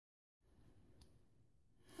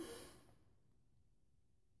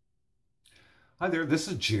Hi there, this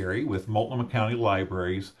is Jerry with Multnomah County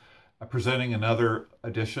Libraries presenting another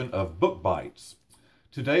edition of Book Bites.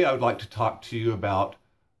 Today I would like to talk to you about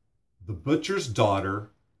The Butcher's Daughter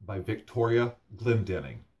by Victoria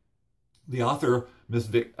Glendinning. The author, Miss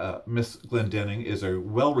Glendinning, is a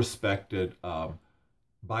well-respected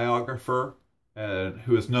biographer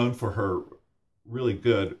who is known for her really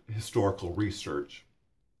good historical research.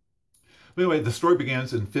 But anyway, the story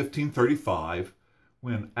begins in 1535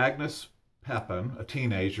 when Agnes Pepin, a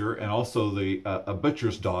teenager, and also a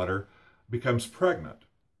butcher's daughter, becomes pregnant.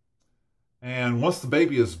 And once the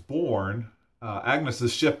baby is born, Agnes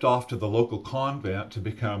is shipped off to the local convent to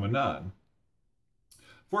become a nun.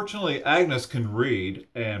 Fortunately, Agnes can read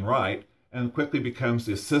and write and quickly becomes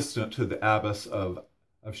the assistant to the abbess of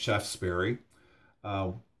Shaftesbury,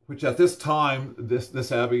 which at this time,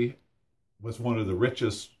 this abbey was one of the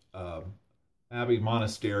richest abbey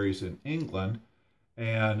monasteries in England.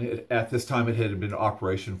 And at this time, it had been in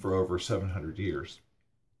operation for over 700 years.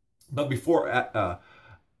 But before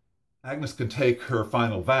Agnes can take her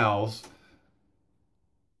final vows,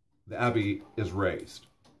 the abbey is razed.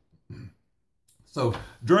 So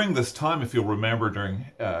during this time, if you'll remember,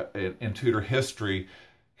 in Tudor history,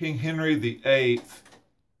 King Henry VIII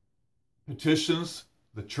petitions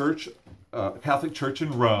the Catholic Church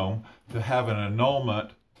in Rome to have an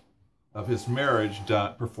annulment of his marriage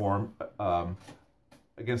performed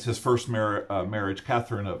against his first marriage,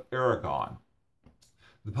 Catherine of Aragon.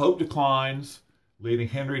 The Pope declines, leading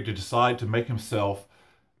Henry to decide to make himself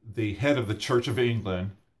the head of the Church of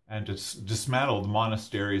England and to dismantle the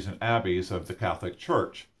monasteries and abbeys of the Catholic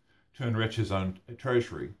Church to enrich his own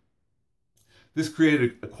treasury. This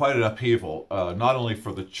created quite an upheaval, not only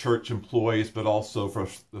for the church employees, but also for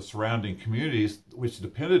the surrounding communities, which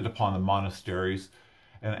depended upon the monasteries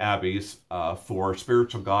and abbeys for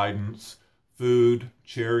spiritual guidance, food,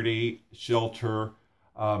 charity, shelter,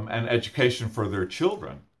 and education for their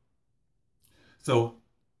children. So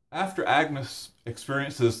after Agnes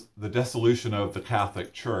experiences the dissolution of the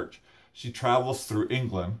Catholic Church, she travels through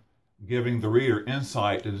England, giving the reader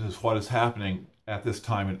insight into what is happening at this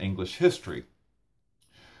time in English history.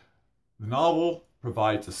 The novel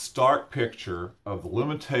provides a stark picture of the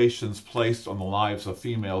limitations placed on the lives of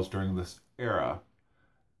females during this era.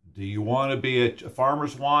 Do you want to be a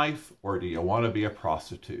farmer's wife, or do you want to be a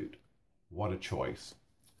prostitute? What a choice.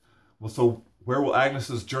 Well, so where will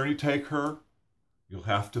Agnes's journey take her? You'll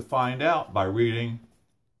have to find out by reading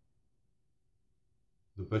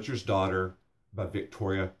The Butcher's Daughter by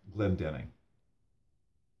Victoria Glendinning.